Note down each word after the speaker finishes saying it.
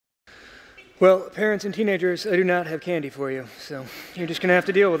Well, parents and teenagers, I do not have candy for you, so you're just going to have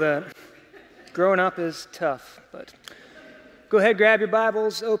to deal with that. Growing up is tough, but go ahead, grab your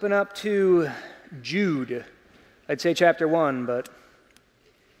Bibles, open up to Jude. I'd say chapter 1, but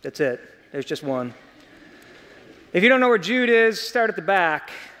that's it. There's just one. If you don't know where Jude is, start at the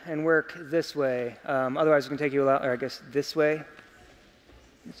back and work this way. Otherwise, it's going to take you a lot, or I guess this way.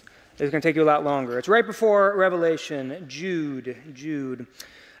 It's going to take you a lot longer. It's right before Revelation, Jude.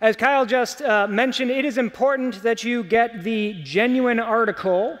 As Kyle just mentioned, it is important that you get the genuine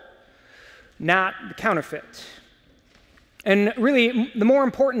article, not the counterfeit. And really, the more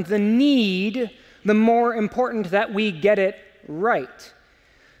important the need, the more important that we get it right.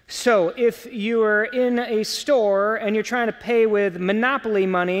 So if you are in a store and you're trying to pay with Monopoly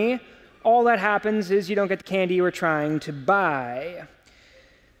money, all that happens is you don't get the candy you were trying to buy.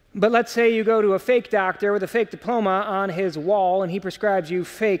 But let's say you go to a fake doctor with a fake diploma on his wall and he prescribes you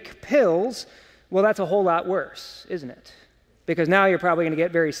fake pills. Well, that's a whole lot worse, isn't it? Because now you're probably going to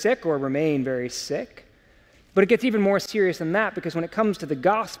get very sick or remain very sick. But it gets even more serious than that, because when it comes to the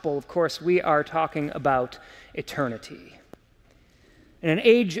gospel, of course, we are talking about eternity. In an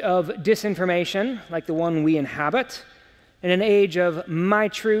age of disinformation, like the one we inhabit, in an age of my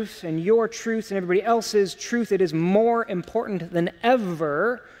truth and your truth and everybody else's truth, it is more important than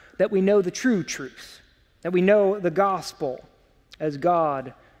ever that we know the true truth, that we know the gospel as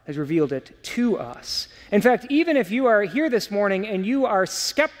God has revealed it to us. In fact, even if you are here this morning and you are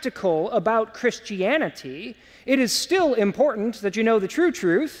skeptical about Christianity, it is still important that you know the true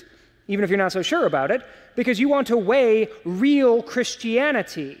truth, even if you're not so sure about it, because you want to weigh real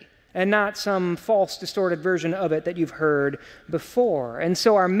Christianity and not some false, distorted version of it that you've heard before. And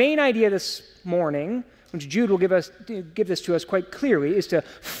so our main idea this morning, which Jude will give this to us quite clearly, is to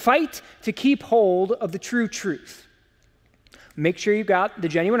fight to keep hold of the true truth. Make sure you've got the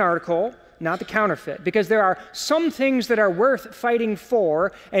genuine article, not the counterfeit, because there are some things that are worth fighting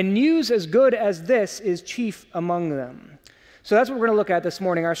for, and news as good as this is chief among them. So that's what we're going to look at this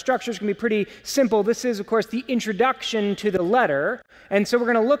morning. Our structure is going to be pretty simple. This is, of course, the introduction to the letter. And so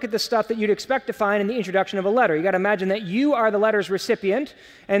we're going to look at the stuff that you'd expect to find in the introduction of a letter. You got to imagine that you are the letter's recipient.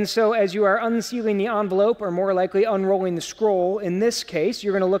 And so as you are unsealing the envelope, or more likely unrolling the scroll in this case,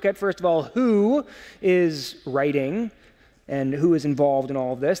 you're going to look at, first of all, who is writing and who is involved in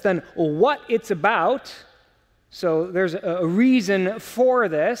all of this. Then what it's about. So there's a reason for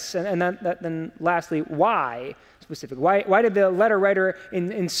this. And then lastly, why. Specific. Why did the letter writer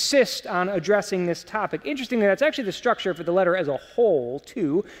insist on addressing this topic? Interestingly, that's actually the structure for the letter as a whole,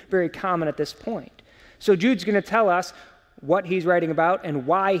 too, very common at this point. So Jude's going to tell us what he's writing about and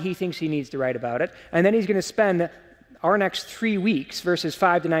why he thinks he needs to write about it, and then he's going to spend our next 3 weeks, verses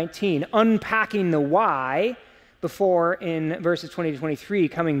 5 to 19, unpacking the why, before in verses 20 to 23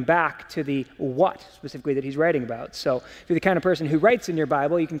 coming back to the what, specifically, that he's writing about. So if you're the kind of person who writes in your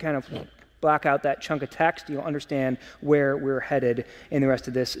Bible, you can kind of block out that chunk of text. You'll understand where we're headed in the rest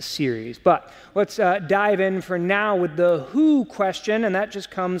of this series. But let's dive in for now with the who question, and that just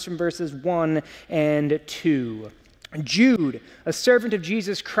comes from verses 1 and 2. Jude, a servant of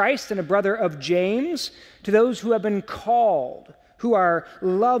Jesus Christ and a brother of James, to those who have been called, who are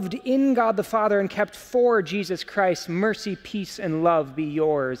loved in God the Father and kept for Jesus Christ, mercy, peace, and love be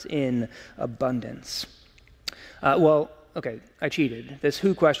yours in abundance. Okay, I cheated. This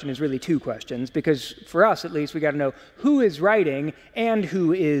who question is really two questions, because for us, at least, we got to know who is writing and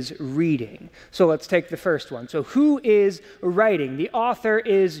who is reading. So let's take the first one. So who is writing? The author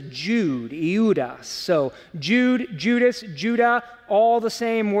is Jude, Iudas. So Jude, Judas, Judah, all the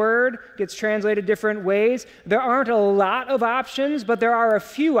same word, gets translated different ways. There aren't a lot of options, but there are a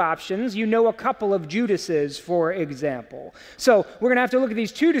few options. You know a couple of Judases, for example. So we're going to have to look at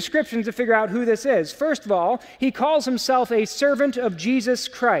these two descriptions to figure out who this is. First of all, he calls himself a servant of Jesus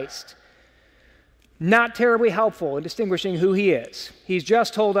Christ. Not terribly helpful in distinguishing who he is. He's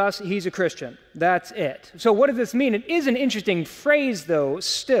just told us he's a Christian. That's it. So what does this mean? It is an interesting phrase, though,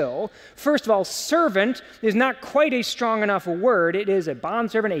 still. First of all, servant is not quite a strong enough word. It is a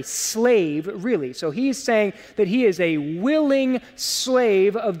bondservant, a slave, really. So he's saying that he is a willing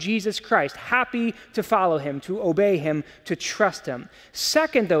slave of Jesus Christ, happy to follow him, to obey him, to trust him.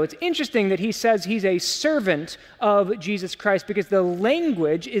 Second, though, it's interesting that he says he's a servant of Jesus Christ, because the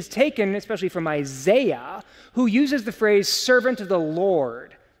language is taken, especially from Isaiah, who uses the phrase servant of the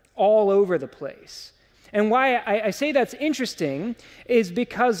Lord all over the place. And why I say that's interesting is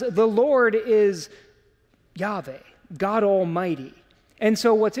because the Lord is Yahweh, God Almighty. And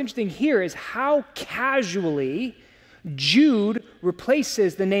so what's interesting here is how casually Jude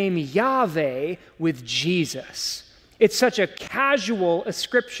replaces the name Yahweh with Jesus. It's such a casual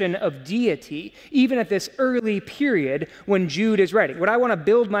ascription of deity, even at this early period when Jude is writing. Would I want to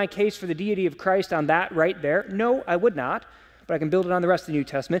build my case for the deity of Christ on that right there? No, I would not, but I can build it on the rest of the New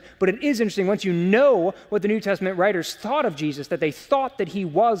Testament. But it is interesting, once you know what the New Testament writers thought of Jesus, that they thought that he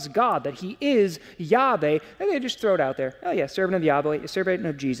was God, that he is Yahweh, and they just throw it out there. Oh yeah, servant of Yahweh, servant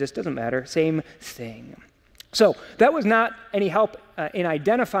of Jesus, doesn't matter, same thing. So that was not any help in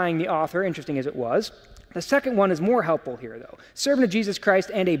identifying the author, interesting as it was. The second one is more helpful here, though. Servant of Jesus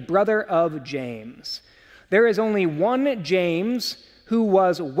Christ and a brother of James. There is only one James who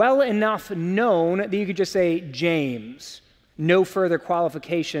was well enough known that you could just say James. No further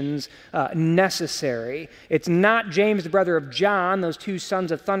qualifications necessary. It's not James, the brother of John, those two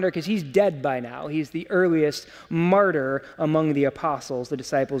sons of thunder, because he's dead by now. He's the earliest martyr among the apostles, the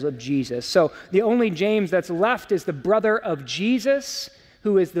disciples of Jesus. So the only James that's left is the brother of Jesus,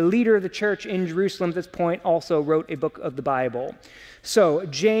 who is the leader of the church in Jerusalem at this point, also wrote a book of the Bible. So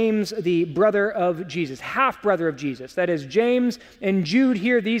James, the brother of Jesus, half-brother of Jesus. That is, James and Jude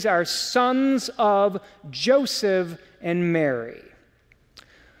here, these are sons of Joseph and Mary.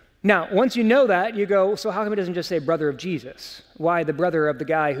 Now, once you know that, you go, so how come it doesn't just say brother of Jesus? Why the brother of the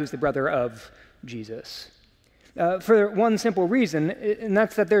guy who's the brother of Jesus? For one simple reason, and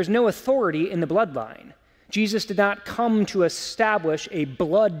that's that there's no authority in the bloodline. Jesus did not come to establish a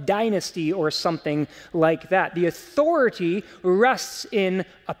blood dynasty or something like that. The authority rests in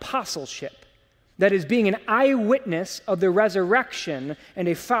apostleship. That is, being an eyewitness of the resurrection and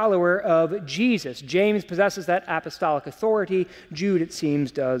a follower of Jesus. James possesses that apostolic authority. Jude, it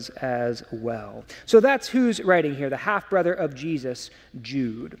seems, does as well. So that's who's writing here, the half-brother of Jesus,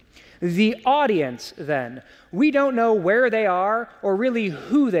 Jude. The audience, then, we don't know where they are or really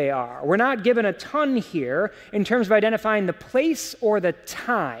who they are. We're not given a ton here in terms of identifying the place or the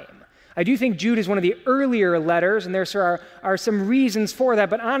time. I do think Jude is one of the earlier letters, and there are some reasons for that,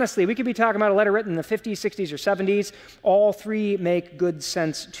 but honestly, we could be talking about a letter written in the 50s, 60s, or 70s. All three make good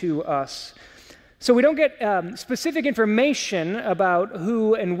sense to us. So we don't get specific information about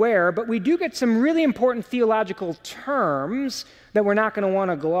who and where, but we do get some really important theological terms that we're not going to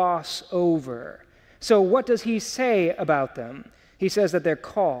want to gloss over. So what does he say about them? He says that they're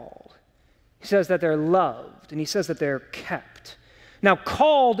called. He says that they're loved, and he says that they're kept. Now,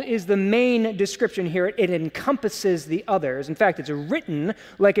 called is the main description here. It encompasses the others. In fact, it's written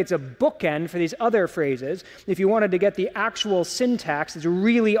like it's a bookend for these other phrases. If you wanted to get the actual syntax, it's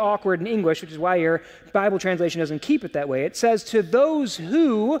really awkward in English, which is why your Bible translation doesn't keep it that way. It says, to those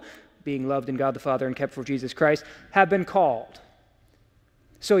who, being loved in God the Father and kept for Jesus Christ, have been called.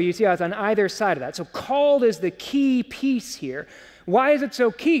 So you see how it's on either side of that. So called is the key piece here. Why is it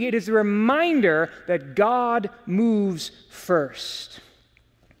so key? It is a reminder that God moves first.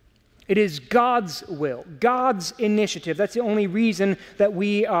 It is God's will, God's initiative. That's the only reason that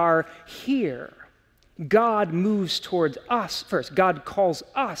we are here. God moves towards us first. God calls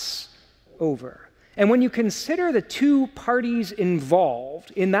us over. And when you consider the two parties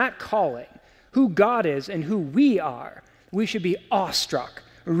involved in that calling, who God is and who we are, we should be awestruck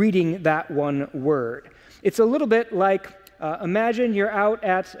reading that one word. It's a little bit like, imagine you're out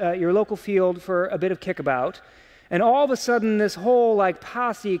at your local field for a bit of kickabout, and all of a sudden this whole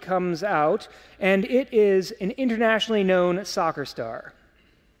posse comes out, and it is an internationally known soccer star.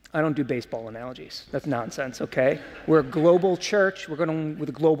 I don't do baseball analogies. That's nonsense, okay? We're a global church. We're going with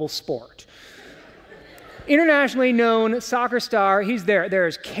a global sport. Internationally known soccer star, he's there.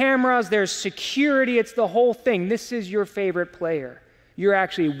 There's cameras, there's security, it's the whole thing. This is your favorite player. You're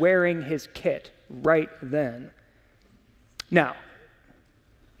actually wearing his kit right then. Now,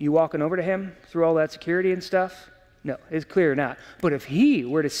 you walking over to him through all that security and stuff? No, it's clear not. But if he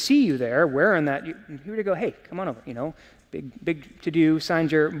were to see you there wearing that, he were to go, hey, come on over, big to-do,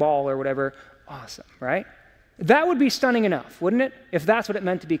 signs your ball or whatever, awesome, right? That would be stunning enough, wouldn't it? If that's what it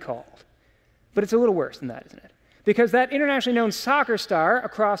meant to be called. But it's a little worse than that, isn't it? Because that internationally known soccer star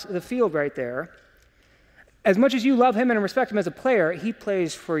across the field right there, as much as you love him and respect him as a player, he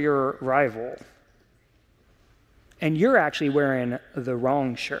plays for your rival. And you're actually wearing the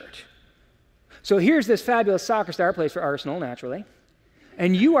wrong shirt. So here's this fabulous soccer star, plays for Arsenal, naturally,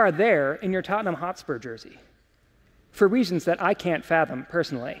 and you are there in your Tottenham Hotspur jersey for reasons that I can't fathom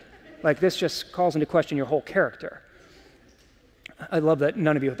personally. This just calls into question your whole character. I love that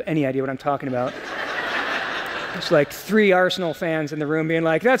none of you have any idea what I'm talking about. It's 3 Arsenal fans in the room being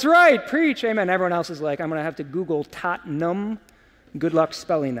like, that's right, preach, amen. Everyone else is like, I'm going to have to Google Tottenham. Good luck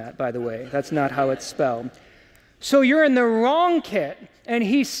spelling that, by the way. That's not how it's spelled. So you're in the wrong kit, and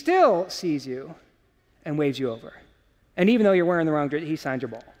he still sees you and waves you over. And even though you're wearing the wrong jersey, he signs your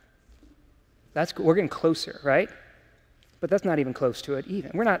ball. We're getting closer, right? But that's not even close to it even.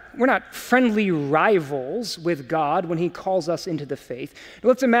 We're not friendly rivals with God when he calls us into the faith.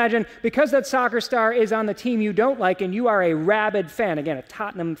 Let's imagine, because that soccer star is on the team you don't like and you are a rabid fan, again, a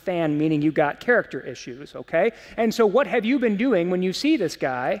Tottenham fan, meaning you got character issues, okay? And so what have you been doing when you see this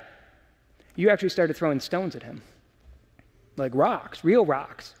guy? You actually started throwing stones at him. Like rocks, real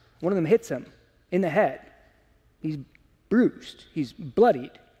rocks. One of them hits him in the head. He's bruised. He's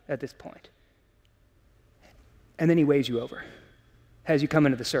bloodied at this point. And then he waves you over, has you come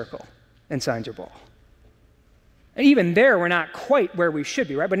into the circle, and signs your ball. And even there, we're not quite where we should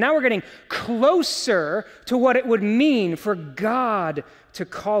be, right? But now we're getting closer to what it would mean for God to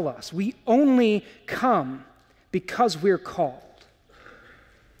call us. We only come because we're called.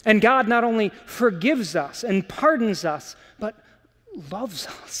 And God not only forgives us and pardons us, but loves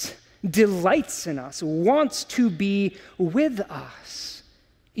us, delights in us, wants to be with us,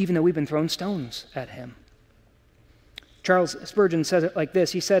 even though we've been throwing stones at him. Charles Spurgeon says it like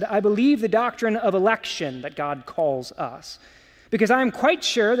this. He said, "I believe the doctrine of election, that God calls us, because I am quite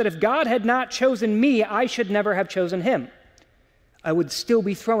sure that if God had not chosen me, I should never have chosen him. I would still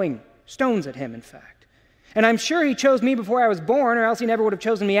be throwing stones at him, in fact. And I'm sure he chose me before I was born, or else he never would have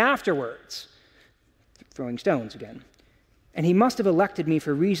chosen me afterwards." Throwing stones again. "And he must have elected me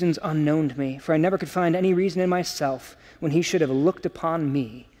for reasons unknown to me, for I never could find any reason in myself when he should have looked upon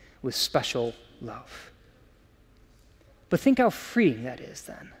me with special love." But think how freeing that is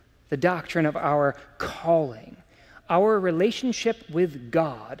then, the doctrine of our calling. Our relationship with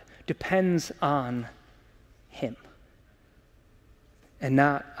God depends on him and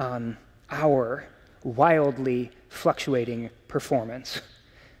not on our wildly fluctuating performance.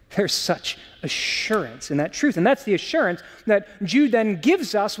 There's such assurance in that truth, and that's the assurance that Jude then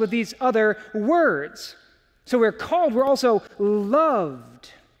gives us with these other words. So we're called, we're also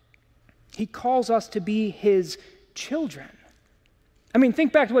loved. He calls us to be his children. I mean,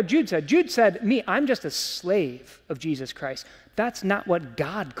 think back to what Jude said. Jude said, I'm just a slave of Jesus Christ. That's not what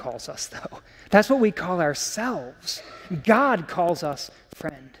God calls us, though. That's what we call ourselves. God calls us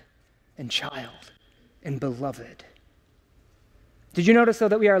friend and child and beloved. Did you notice, though,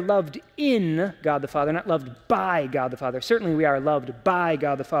 that we are loved in God the Father, not loved by God the Father? Certainly we are loved by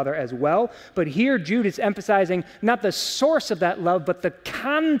God the Father as well, but here Jude is emphasizing not the source of that love, but the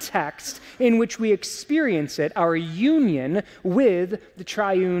context in which we experience it, our union with the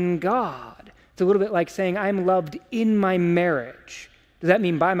triune God. It's a little bit like saying, I'm loved in my marriage. Does that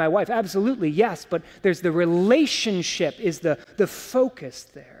mean by my wife? Absolutely, yes, but there's the relationship is the focus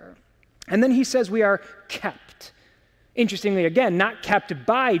there. And then he says we are kept. Interestingly, again, not kept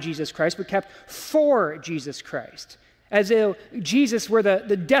by Jesus Christ, but kept for Jesus Christ. As though Jesus were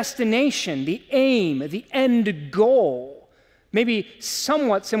the destination, the aim, the end goal. Maybe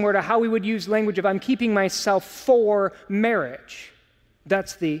somewhat similar to how we would use language of I'm keeping myself for marriage.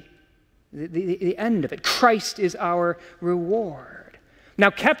 That's the end of it. Christ is our reward. Now,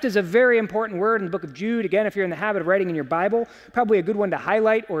 kept is a very important word in the book of Jude. Again, if you're in the habit of writing in your Bible, probably a good one to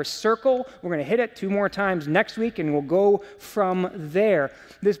highlight or circle. We're going to hit it 2 more times next week, and we'll go from there.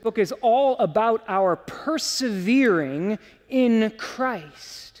 This book is all about our persevering in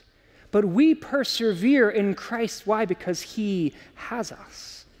Christ. But we persevere in Christ. Why? Because he has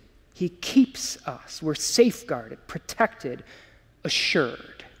us. He keeps us. We're safeguarded, protected,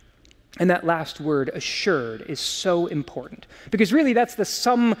 assured. And that last word, assured, is so important. Because really that's the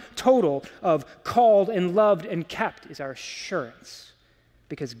sum total of called and loved and kept is our assurance.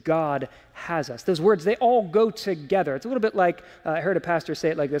 Because God has us. Those words, they all go together. It's a little bit like, I heard a pastor say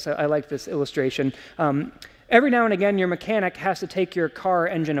it like this. I like this illustration. Every now and again, your mechanic has to take your car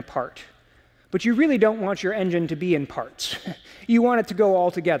engine apart. But you really don't want your engine to be in parts. You want it to go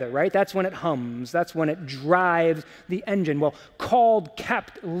all together, right? That's when it hums. That's when it drives the engine. Well, called,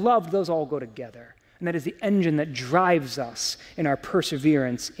 kept, loved, those all go together. And that is the engine that drives us in our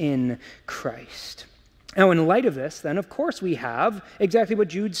perseverance in Christ. Now, in light of this, then, of course, we have exactly what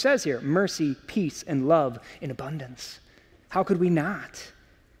Jude says here, mercy, peace, and love in abundance. How could we not?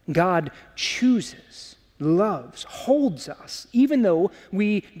 God chooses, loves, holds us, even though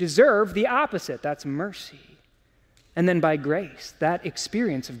we deserve the opposite. That's mercy. And then by grace, that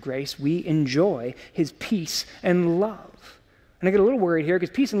experience of grace, we enjoy his peace and love. And I get a little worried here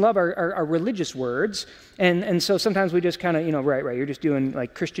because peace and love are religious words. And so sometimes we just kind of, right, you're just doing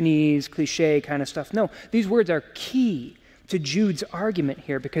like Christianese, cliche kind of stuff. No, these words are key to Jude's argument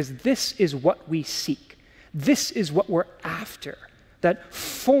here because this is what we seek. This is what we're after, that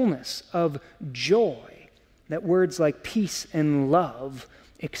fullness of joy that words like peace and love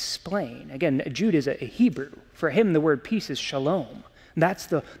explain. Again, Jude is a Hebrew. For him, the word peace is shalom, That's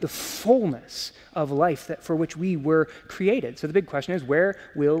the fullness of life for which we were created. So the big question is, where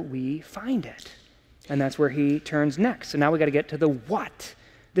will we find it? And that's where he turns next. So now we got to get to the what.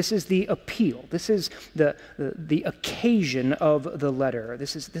 This is the appeal. This is the occasion of the letter.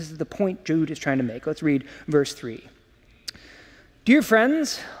 This is the point Jude is trying to make. Let's read verse 3. Dear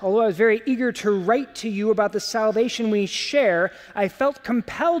friends, although I was very eager to write to you about the salvation we share, I felt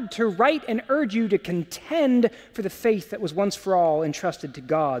compelled to write and urge you to contend for the faith that was once for all entrusted to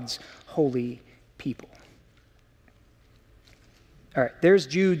God's holy people. All right, there's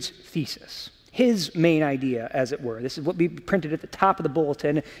Jude's thesis, his main idea, as it were. This is what we printed at the top of the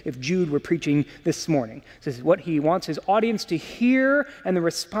bulletin if Jude were preaching this morning. This is what he wants his audience to hear and the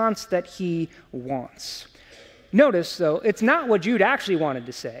response that he wants. Notice, though, it's not what Jude actually wanted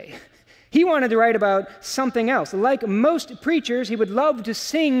to say. He wanted to write about something else. Like most preachers, he would love to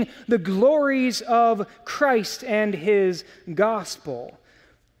sing the glories of Christ and his gospel.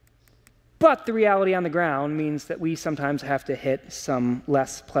 But the reality on the ground means that we sometimes have to hit some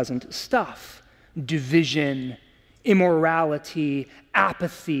less pleasant stuff. Division, immorality,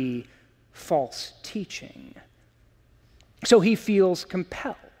 apathy, false teaching. So he feels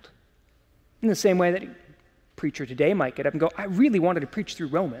compelled. In the same way that preacher today might get up and go, I really wanted to preach through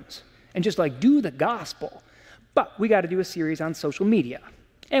Romans and just do the gospel. But we got to do a series on social media.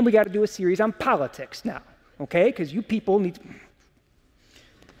 And we got to do a series on politics now, okay? Because you people need...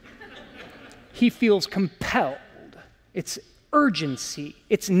 He feels compelled. It's urgency.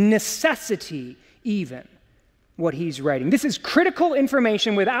 It's necessity even, what he's writing. This is critical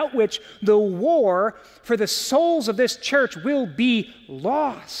information without which the war for the souls of this church will be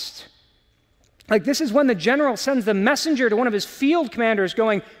lost. This is when the general sends the messenger to one of his field commanders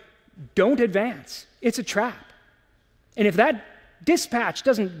going, don't advance. It's a trap. And if that dispatch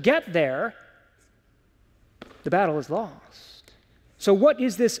doesn't get there, the battle is lost. So what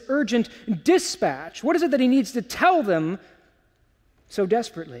is this urgent dispatch? What is it that he needs to tell them so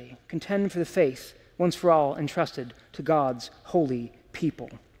desperately? Contend for the faith once for all entrusted to God's holy people.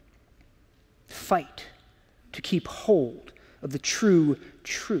 Fight to keep hold of the true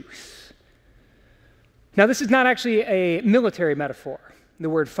truth. Now, this is not actually a military metaphor, the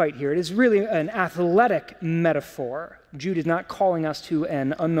word fight here. It is really an athletic metaphor. Jude is not calling us to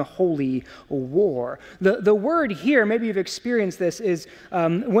an unholy war. The word here, maybe you've experienced this, is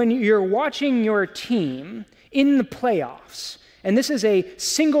when you're watching your team in the playoffs, and this is a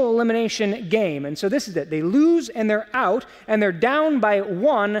single elimination game, and so this is it. They lose and they're out, and they're down by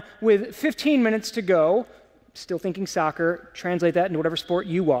 1 with 15 minutes to go. Still thinking soccer, translate that into whatever sport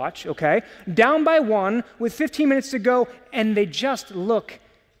you watch, okay? Down by 1 with 15 minutes to go, and they just look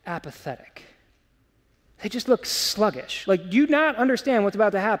apathetic. They just look sluggish. Do you not understand what's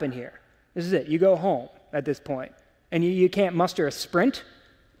about to happen here? This is it. You go home at this point, and you can't muster a sprint.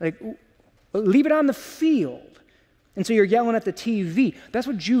 Leave it on the field. And so you're yelling at the TV. That's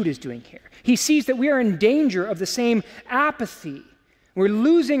what Jude is doing here. He sees that we are in danger of the same apathy. We're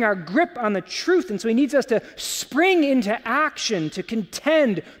losing our grip on the truth, and so he needs us to spring into action, to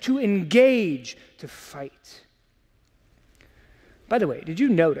contend, to engage, to fight. By the way, did you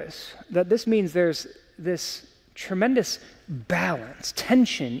notice that this means there's this tremendous balance,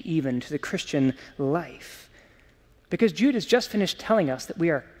 tension even, to the Christian life? Because Jude has just finished telling us that we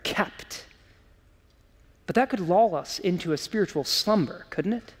are kept. But that could lull us into a spiritual slumber,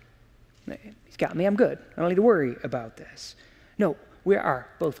 couldn't it? He's got me, I'm good. I don't need to worry about this. No. We are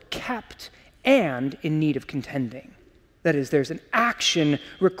both kept and in need of contending. That is, there's an action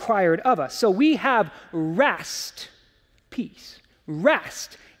required of us. So we have rest, peace,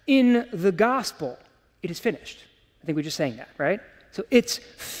 rest in the gospel. It is finished. I think we just sang that, right? So it's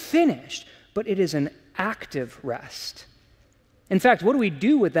finished, but it is an active rest. In fact, what do we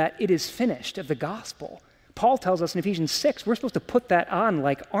do with that it is finished of the gospel? Paul tells us in Ephesians 6, we're supposed to put that on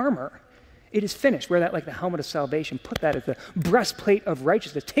like armor. It is finished. Wear that like the helmet of salvation. Put that as the breastplate of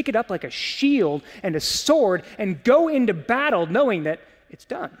righteousness. Take it up like a shield and a sword and go into battle knowing that it's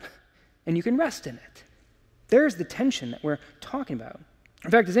done and you can rest in it. There's the tension that we're talking about.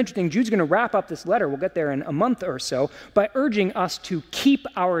 In fact, it's interesting. Jude's going to wrap up this letter, we'll get there in a month or so, by urging us to keep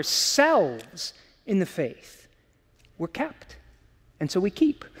ourselves in the faith. We're kept, and so we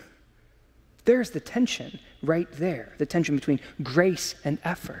keep. There's the tension right there, the tension between grace and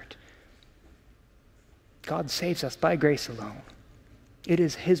effort. God saves us by grace alone. It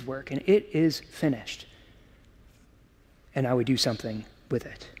is his work, and it is finished. And now we do something with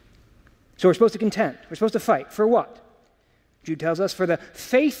it. So we're supposed to contend. We're supposed to fight. For what? Jude tells us, for the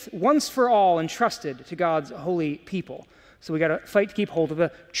faith once for all entrusted to God's holy people. So we got to fight to keep hold of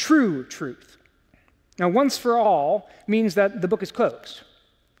the true truth. Now, once for all means that the book is closed.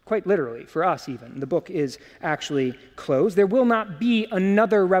 Quite literally, for us even, the book is actually closed. There will not be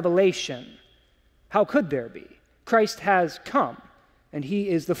another revelation. How could there be? Christ has come, and he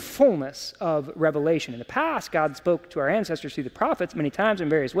is the fullness of revelation. In the past, God spoke to our ancestors through the prophets many times in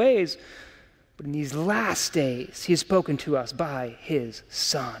various ways, but in these last days, he has spoken to us by his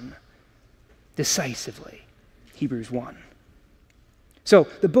Son, decisively. Hebrews 1. So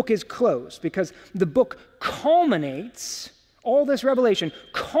the book is closed because the book culminates, all this revelation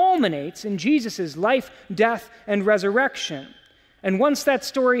culminates in Jesus' life, death, and resurrection. And once that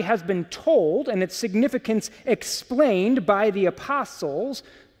story has been told and its significance explained by the apostles,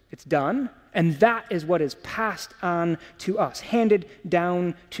 it's done, and that is what is passed on to us, handed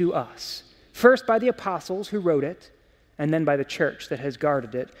down to us. First by the apostles who wrote it, and then by the church that has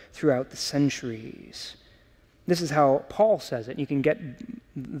guarded it throughout the centuries. This is how Paul says it. You can get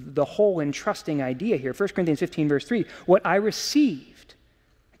the whole entrusting idea here. 1 Corinthians 15, verse 3, what I received,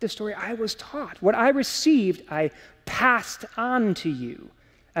 the story I was taught, what I received, I passed on to you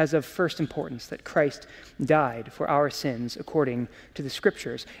as of first importance, that Christ died for our sins according to the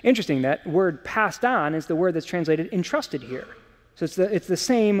Scriptures. Interesting, that word passed on is the word that's translated entrusted here. So it's the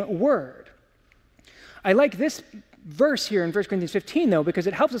same word. I like this verse here in 1 Corinthians 15, though, because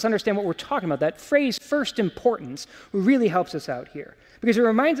it helps us understand what we're talking about. That phrase, first importance, really helps us out here. Because it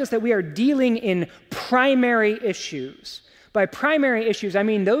reminds us that we are dealing in primary issues. By primary issues, I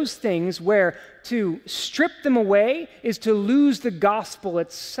mean those things where to strip them away is to lose the gospel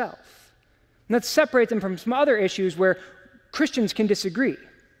itself. And that separates them from some other issues where Christians can disagree.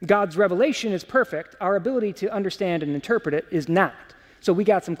 God's revelation is perfect. Our ability to understand and interpret it is not. So we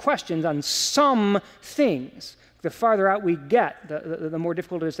got some questions on some things. The farther out we get, the more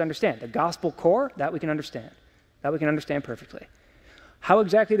difficult it is to understand. The gospel core, that we can understand. That we can understand perfectly. How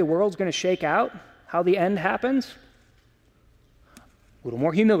exactly the world's going to shake out, how the end happens, a little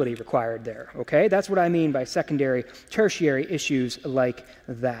more humility required there, okay? That's what I mean by secondary, tertiary issues like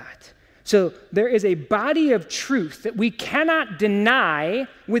that. So there is a body of truth that we cannot deny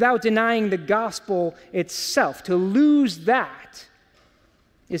without denying the gospel itself. To lose that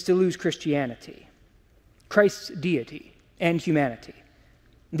is to lose Christianity. Christ's deity and humanity,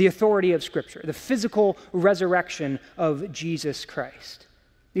 the authority of Scripture, the physical resurrection of Jesus Christ.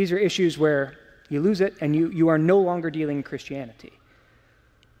 These are issues where you lose it and you are no longer dealing in Christianity.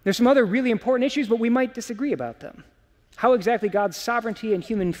 There's some other really important issues, but we might disagree about them. How exactly God's sovereignty and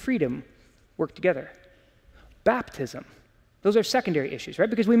human freedom work together. Baptism. Those are secondary issues, right?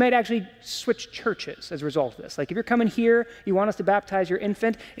 Because we might actually switch churches as a result of this. Like if you're coming here, you want us to baptize your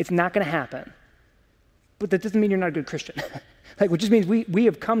infant, it's not going to happen. But that doesn't mean you're not a good Christian. Which just means we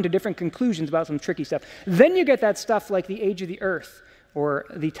have come to different conclusions about some tricky stuff. Then you get that stuff like the age of the earth or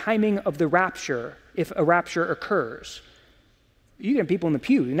the timing of the rapture, if a rapture occurs. You get people in the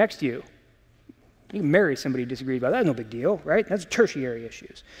pew next to you. You can marry somebody who disagrees about that. That's no big deal, right? That's tertiary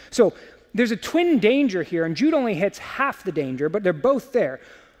issues. So there's a twin danger here, and Jude only hits half the danger, but they're both there.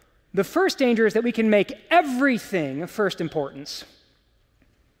 The first danger is that we can make everything of first importance.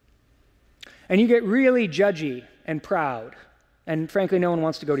 And you get really judgy and proud, and frankly, no one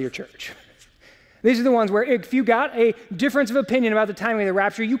wants to go to your church. These are the ones where if you got a difference of opinion about the timing of the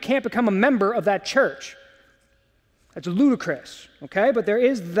rapture, you can't become a member of that church. That's ludicrous, okay? But there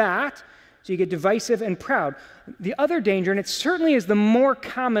is that, so you get divisive and proud. The other danger, and it certainly is the more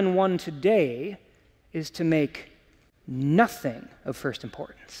common one today, is to make nothing of first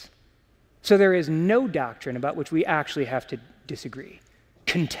importance. So there is no doctrine about which we actually have to disagree,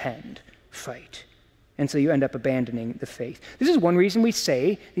 contend, fight. And so you end up abandoning the faith. This is one reason we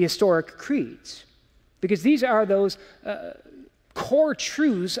say the historic creeds, because these are those core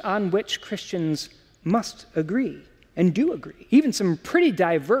truths on which Christians must agree and do agree. Even some pretty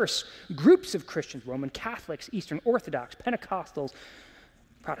diverse groups of Christians, Roman Catholics, Eastern Orthodox, Pentecostals,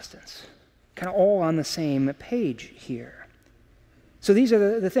 Protestants, kind of all on the same page here. So these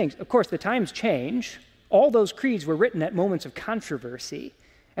are the things. Of course, the times change. All those creeds were written at moments of controversy.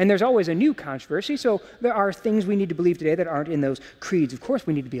 And there's always a new controversy, so there are things we need to believe today that aren't in those creeds. Of course,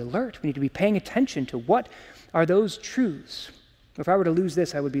 we need to be alert. We need to be paying attention to what are those truths. If I were to lose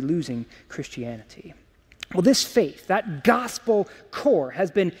this, I would be losing Christianity. Well, this faith, that gospel core,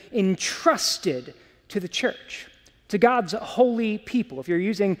 has been entrusted to the church, to God's holy people. If you're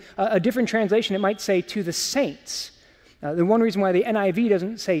using a different translation, it might say to the saints. The one reason why the NIV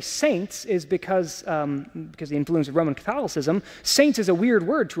doesn't say saints is because the influence of Roman Catholicism. Saints is a weird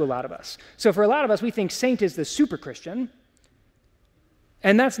word to a lot of us. So for a lot of us, we think saint is the super Christian,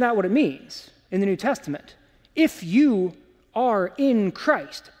 and that's not what it means in the New Testament. If you are in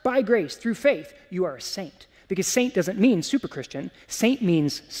Christ by grace through faith, you are a saint. Because saint doesn't mean super Christian. Saint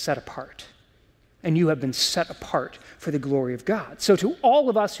means set apart. And you have been set apart for the glory of God. So to all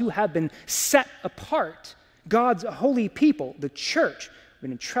of us who have been set apart, God's holy people, the church, have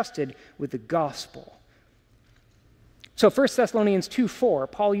been entrusted with the gospel. So 1 Thessalonians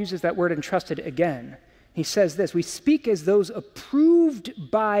 2:4, Paul uses that word entrusted again. He says this, we speak as those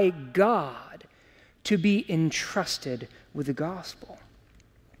approved by God to be entrusted with the gospel.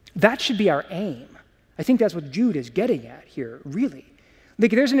 That should be our aim. I think that's what Jude is getting at here, really.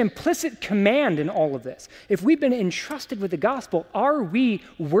 Like, there's an implicit command in all of this. If we've been entrusted with the gospel, are we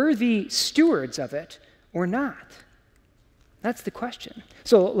worthy stewards of it or not? That's the question.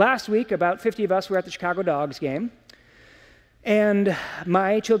 So last week, about 50 of us were at the Chicago Dogs game, and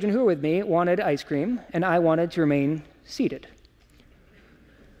my children who were with me wanted ice cream, and I wanted to remain seated.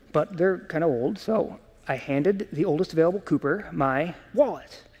 But they're kind of old, so I handed the oldest available Cooper my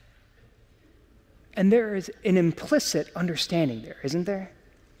wallet. And there is an implicit understanding there, isn't there?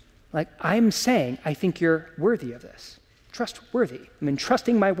 Like, I'm saying, I think you're worthy of this. Trustworthy. I'm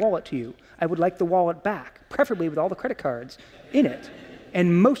entrusting my wallet to you. I would like the wallet back, preferably with all the credit cards in it,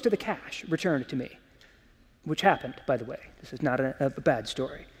 and most of the cash returned to me, which happened, by the way. This is not a bad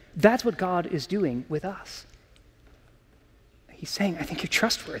story. That's what God is doing with us. He's saying, I think you're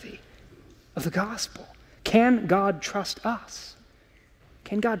trustworthy of the gospel. Can God trust us?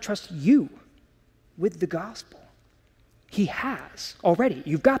 Can God trust you with the gospel? He has already.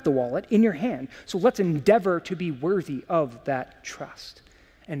 You've got the wallet in your hand, so let's endeavor to be worthy of that trust.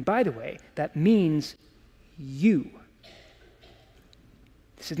 And by the way, that means you.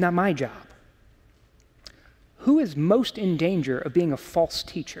 This is not my job. Who is most in danger of being a false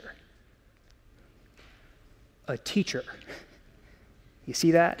teacher? A teacher. You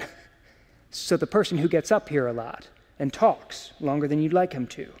see that? So the person who gets up here a lot and talks longer than you'd like him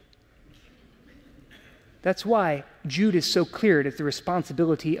to. That's why Jude is so clear it is the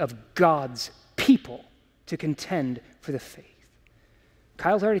responsibility of God's people to contend for the faith.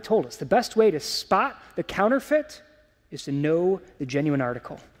 Kyle's already told us the best way to spot the counterfeit is to know the genuine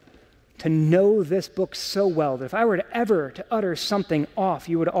article. To know this book so well that if I were to ever to utter something off,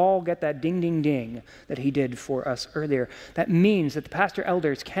 you would all get that ding, ding, ding that he did for us earlier. That means that the pastor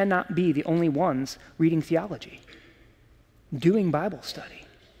elders cannot be the only ones reading theology, doing Bible study,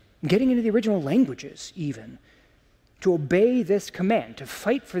 getting into the original languages even. To obey this command, to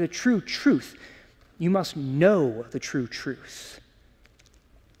fight for the true truth, you must know the true truth.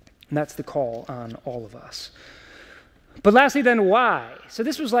 And that's the call on all of us. But lastly, then, why? So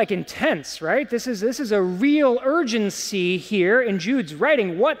this was like intense, right? This is a real urgency here in Jude's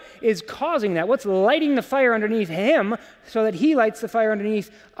writing. What is causing that? What's lighting the fire underneath him so that he lights the fire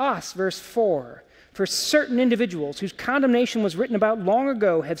underneath us? Verse 4. For certain individuals whose condemnation was written about long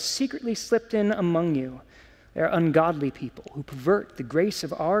ago have secretly slipped in among you. They are ungodly people who pervert the grace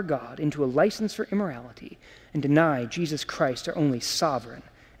of our God into a license for immorality and deny Jesus Christ, our only sovereign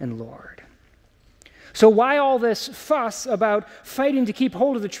and Lord. So why all this fuss about fighting to keep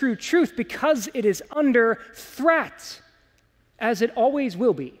hold of the true truth? Because it is under threat, as it always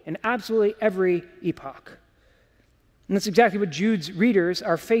will be in absolutely every epoch. And that's exactly what Jude's readers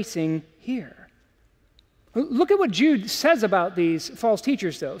are facing here. Look at what Jude says about these false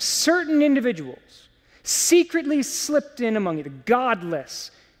teachers, though. Certain individuals secretly slipped in among you, the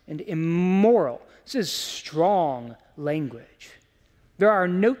godless and immoral. This is strong language. There are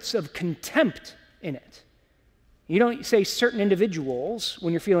notes of contempt in it. You don't say certain individuals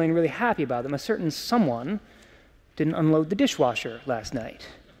when you're feeling really happy about them. A certain someone didn't unload the dishwasher last night.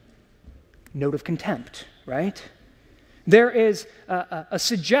 Note of contempt, right? There is a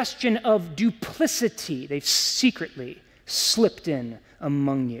suggestion of duplicity. They've secretly slipped in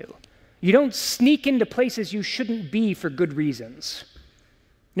among you. You don't sneak into places you shouldn't be for good reasons.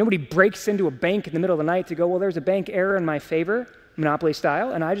 Nobody breaks into a bank in the middle of the night to go, well, there's a bank error in my favor, Monopoly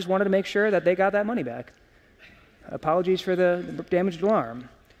style, and I just wanted to make sure that they got that money back. Apologies for the damaged alarm.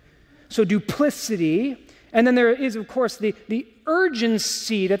 So duplicity, and then there is, of course, the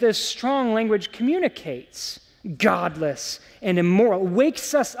urgency that this strong language communicates. Godless and immoral,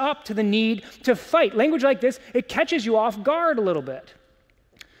 wakes us up to the need to fight. Language like this, it catches you off guard a little bit.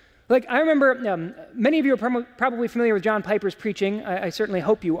 Like, I remember, many of you are probably familiar with John Piper's preaching. I certainly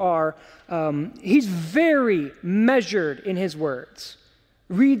hope you are. He's very measured in his words,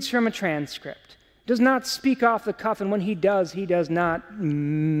 reads from a transcript, does not speak off the cuff, and when he does not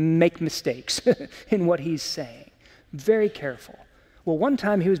make mistakes in what he's saying. Very careful. Well, one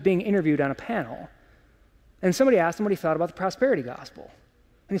time he was being interviewed on a panel, and somebody asked him what he thought about the prosperity gospel.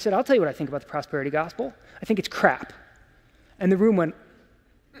 And he said, I'll tell you what I think about the prosperity gospel. I think it's crap. And the room went,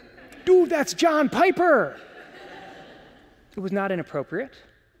 dude, that's John Piper. It was not inappropriate.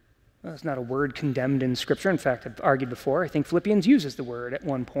 Well, it's not a word condemned in Scripture. In fact, I've argued before. I think Philippians uses the word at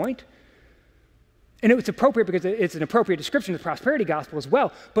one point. And it was appropriate because it's an appropriate description of the prosperity gospel as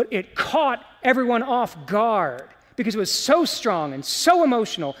well, but it caught everyone off guard because it was so strong and so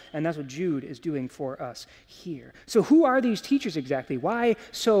emotional, and that's what Jude is doing for us here. So who are these teachers exactly? Why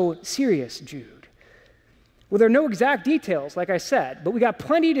so serious, Jude? Well, there are no exact details, like I said, but we got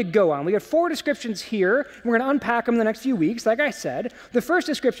plenty to go on. We got 4 descriptions here. We're going to unpack them in the next few weeks, like I said. The first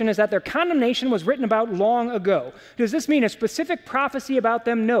description is that their condemnation was written about long ago. Does this mean a specific prophecy about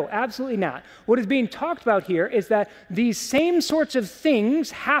them? No, absolutely not. What is being talked about here is that these same sorts of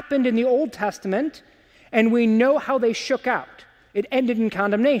things happened in the Old Testament, and we know how they shook out. It ended in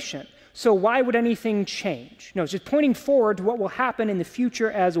condemnation. So why would anything change? No, it's just pointing forward to what will happen in the future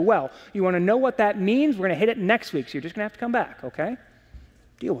as well. You want to know what that means? We're going to hit it next week, so you're just going to have to come back, okay?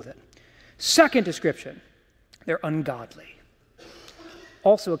 Deal with it. Second description, they're ungodly.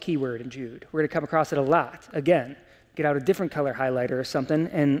 Also a key word in Jude. We're going to come across it a lot. Again, get out a different color highlighter or something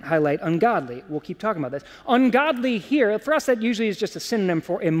and highlight ungodly. We'll keep talking about this. Ungodly here, for us that usually is just a synonym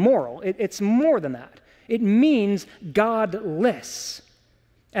for immoral. It's more than that. It means godless.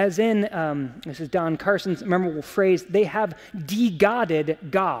 As in, this is Don Carson's memorable phrase, they have de-godded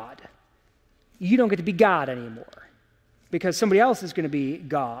God. You don't get to be God anymore because somebody else is going to be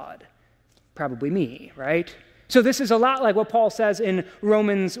God, probably me, right? So this is a lot like what Paul says in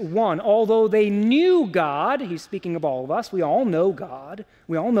Romans 1. Although they knew God, he's speaking of all of us, we all know God.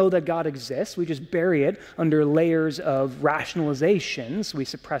 We all know that God exists. We just bury it under layers of rationalizations. We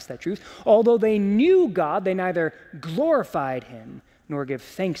suppress that truth. Although they knew God, they neither glorified him nor give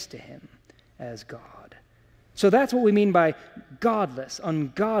thanks to him as God. So that's what we mean by godless,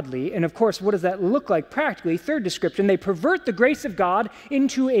 ungodly. And of course, what does that look like practically? Third description, they pervert the grace of God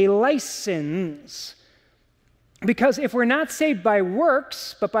into a license. Because if we're not saved by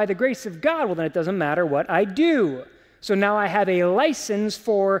works, but by the grace of God, well, then it doesn't matter what I do. So now I have a license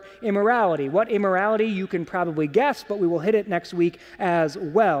for immorality. What immorality, you can probably guess, but we will hit it next week as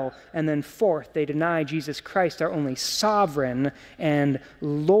well. And then fourth, they deny Jesus Christ, our only sovereign and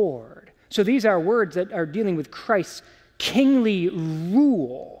Lord. So these are words that are dealing with Christ's kingly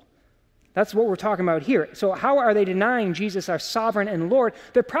rule. That's what we're talking about here. So how are they denying Jesus, our sovereign and Lord?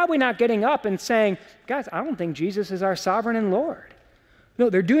 They're probably not getting up and saying, guys, I don't think Jesus is our sovereign and Lord. No,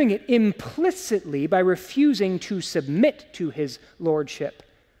 they're doing it implicitly by refusing to submit to his lordship,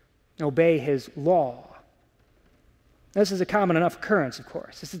 obey his law. This is a common enough occurrence, of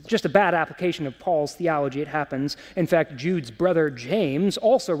course. This is just a bad application of Paul's theology. It happens. In fact, Jude's brother James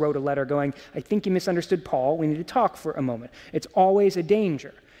also wrote a letter going, I think you misunderstood Paul. We need to talk for a moment. It's always a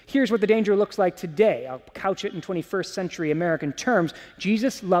danger. Here's what the danger looks like today. I'll couch it in 21st century American terms.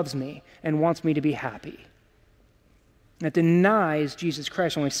 Jesus loves me and wants me to be happy. That denies Jesus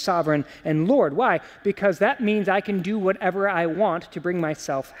Christ, only sovereign and Lord. Why? Because that means I can do whatever I want to bring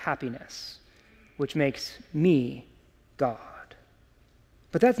myself happiness, which makes me God.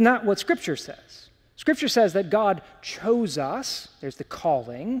 But that's not what Scripture says. Scripture says that God chose us, there's the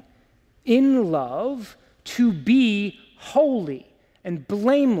calling, in love to be holy and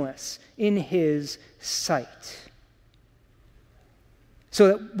blameless in his sight. So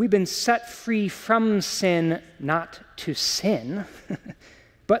that we've been set free from sin, not to sin,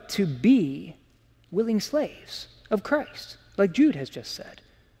 but to be willing slaves of Christ, like Jude has just said,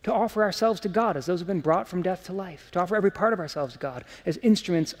 to offer ourselves to God as those who have been brought from death to life, to offer every part of ourselves to God as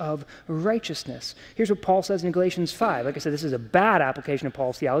instruments of righteousness. Here's what Paul says in Galatians 5. Like I said, this is a bad application of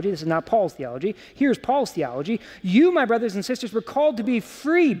Paul's theology. This is not Paul's theology. Here's Paul's theology. You, my brothers and sisters, were called to be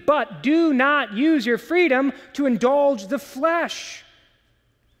free, but do not use your freedom to indulge the flesh.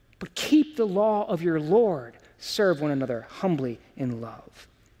 But keep the law of your Lord. Serve one another humbly in love.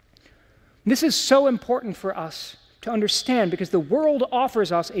 This is so important for us to understand because the world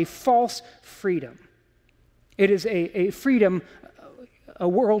offers us a false freedom. It is a freedom, a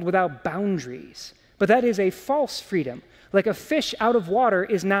world without boundaries. But that is a false freedom. Like a fish out of water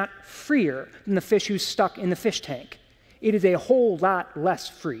is not freer than the fish who's stuck in the fish tank. It is a whole lot less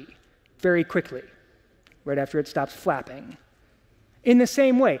free, very quickly, right after it stops flapping. In the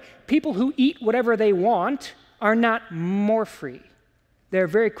same way, people who eat whatever they want are not more free. They're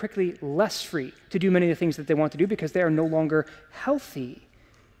very quickly less free to do many of the things that they want to do because they are no longer healthy.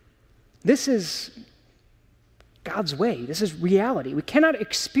 This is God's way. This is reality. We cannot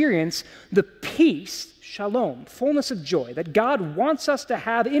experience the peace, shalom, fullness of joy that God wants us to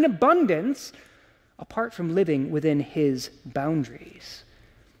have in abundance apart from living within his boundaries.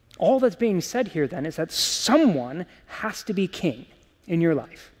 All that's being said here then is that someone has to be king in your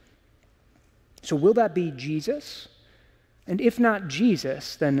life. So will that be Jesus? And if not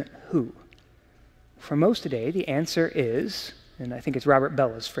Jesus, then who? For most today, the answer is, and I think it's Robert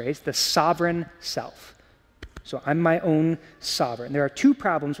Bella's phrase, the sovereign self. So I'm my own sovereign. There are two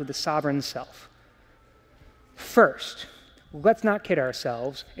problems with the sovereign self. First, let's not kid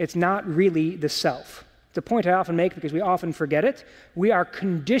ourselves. It's not really the self. It's a point I often make because we often forget it. We are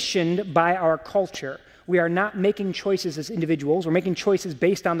conditioned by our culture. We are not making choices as individuals. We're making choices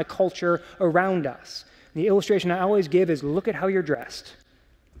based on the culture around us. The illustration I always give is look at how you're dressed.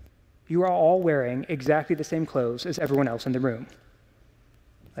 You are all wearing exactly the same clothes as everyone else in the room.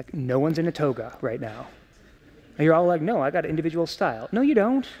 Like, no one's in a toga right now. And you're all like, no, I got individual style. No, you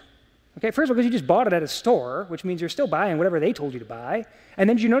don't. Okay, first of all, because you just bought it at a store, which means you're still buying whatever they told you to buy. And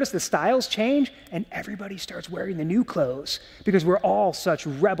then did you notice the styles change? And everybody starts wearing the new clothes because we're all such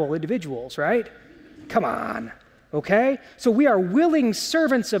rebel individuals, right? Come on, okay? So we are willing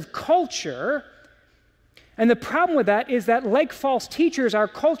servants of culture. And the problem with that is that, like false teachers, our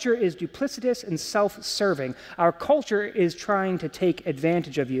culture is duplicitous and self-serving. Our culture is trying to take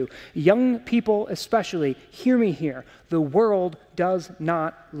advantage of you. Young people especially, hear me here. The world does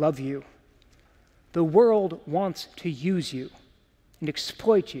not love you. The world wants to use you and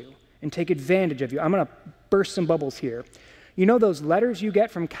exploit you and take advantage of you. I'm going to burst some bubbles here. You know those letters you get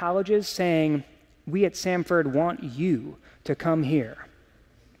from colleges saying, we at Samford want you to come here?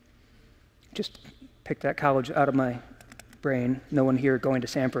 Just pick that college out of my brain. No one here going to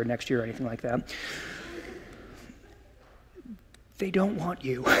Samford next year or anything like that. They don't want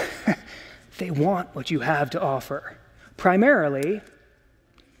you. They want what you have to offer. Primarily,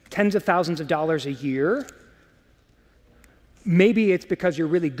 tens of thousands of dollars a year. Maybe it's because you're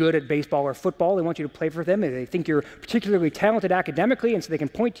really good at baseball or football. They want you to play for them. They think you're particularly talented academically, and so they can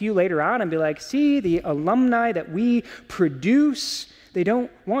point to you later on and be like, see, the alumni that we produce, they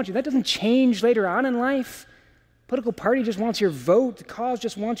don't want you. That doesn't change later on in life. Political party just wants your vote. The cause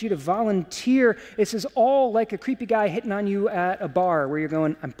just wants you to volunteer. This is all like a creepy guy hitting on you at a bar where you're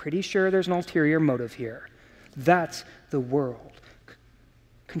going, I'm pretty sure there's an ulterior motive here. That's the world.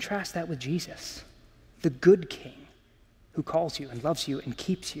 Contrast that with Jesus, the good king who calls you and loves you and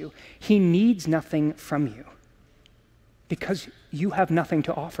keeps you. He needs nothing from you because you have nothing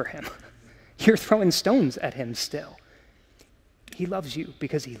to offer him. You're throwing stones at him still. He loves you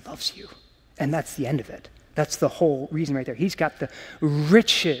because he loves you. And that's the end of it. That's the whole reason right there. He's got the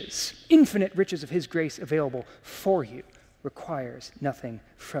riches, infinite riches of his grace available for you. Requires nothing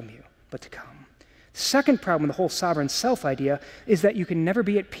from you but to come. The second problem with the whole sovereign self idea is that you can never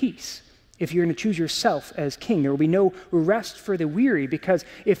be at peace if you're going to choose yourself as king. There will be no rest for the weary, because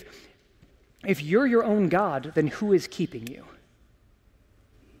if you're your own God, then who is keeping you?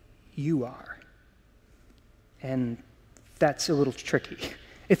 You are. And that's a little tricky.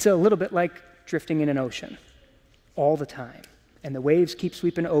 It's a little bit like drifting in an ocean all the time. And the waves keep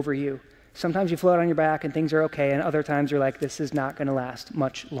sweeping over you. Sometimes you float on your back and things are okay, and other times you're like, this is not going to last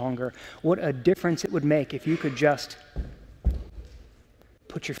much longer. What a difference it would make if you could just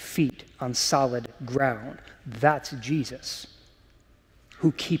put your feet on solid ground. That's Jesus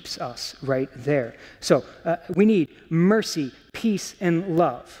who keeps us right there. So we need mercy, peace, and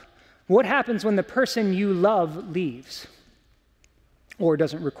love. What happens when the person you love leaves or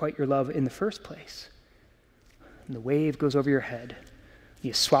doesn't requite your love in the first place? And the wave goes over your head.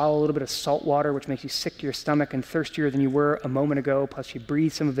 You swallow a little bit of salt water, which makes you sick to your stomach and thirstier than you were a moment ago, plus you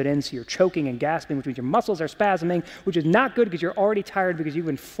breathe some of it in, so you're choking and gasping, which means your muscles are spasming, which is not good because you're already tired because you've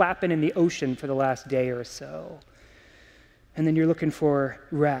been flapping in the ocean for the last day or so. And then you're looking for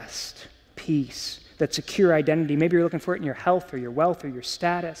rest, peace, that secure identity. Maybe you're looking for it in your health or your wealth or your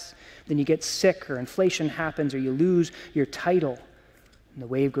status. Then you get sick or inflation happens or you lose your title. And the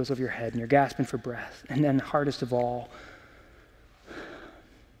wave goes over your head and you're gasping for breath. And then hardest of all,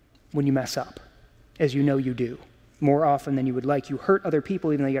 when you mess up, as you know you do, more often than you would like. You hurt other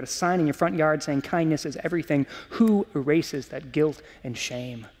people even though you got a sign in your front yard saying kindness is everything. Who erases that guilt and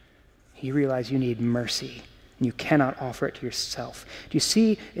shame? You realize you need mercy, and you cannot offer it to yourself. Do you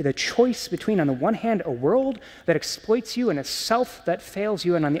see the choice between, on the one hand, a world that exploits you and a self that fails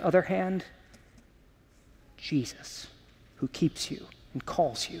you, and on the other hand, Jesus, who keeps you and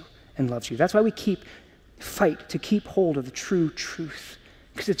calls you and loves you. That's why we fight to keep hold of the true truth,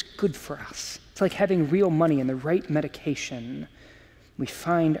 because it's good for us. It's like having real money and the right medication. We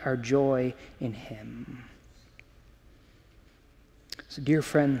find our joy in him. So, dear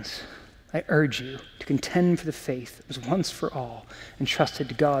friends, I urge you to contend for the faith that was once for all entrusted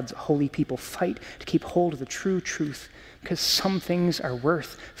to God's holy people. Fight to keep hold of the true truth, because some things are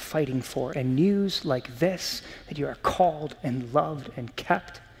worth fighting for. And news like this, that you are called and loved and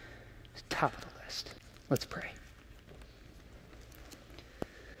kept, is top of the list. Let's pray.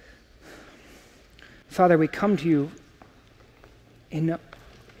 Father, we come to you in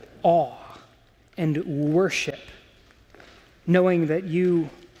awe and worship, knowing that you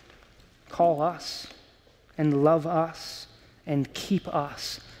call us and love us and keep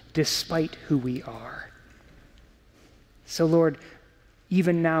us despite who we are. So, Lord,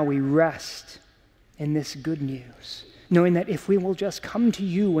 even now we rest in this good news, knowing that if we will just come to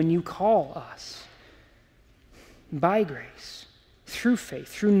you when you call us, by grace, through faith,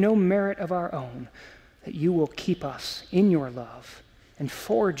 through no merit of our own, that you will keep us in your love and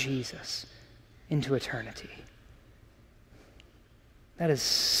for Jesus into eternity. That is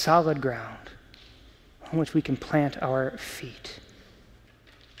solid ground on which we can plant our feet.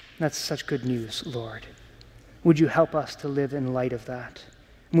 That's such good news, Lord. Would you help us to live in light of that?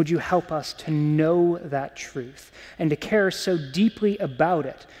 And would you help us to know that truth and to care so deeply about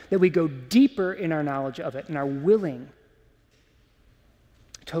it that we go deeper in our knowledge of it and are willing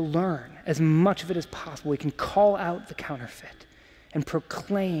to learn as much of it as possible. We can call out the counterfeit and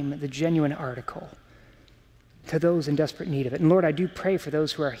proclaim the genuine article to those in desperate need of it. And Lord, I do pray for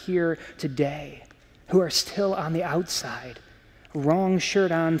those who are here today, who are still on the outside, wrong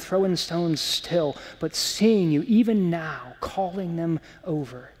shirt on, throwing stones still, but seeing you even now, calling them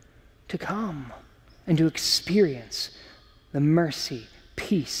over to come and to experience the mercy,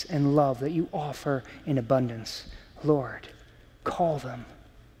 peace, and love that you offer in abundance. Lord, call them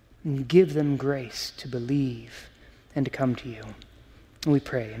and give them grace to believe and to come to you. And we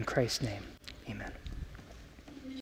pray in Christ's name. Amen.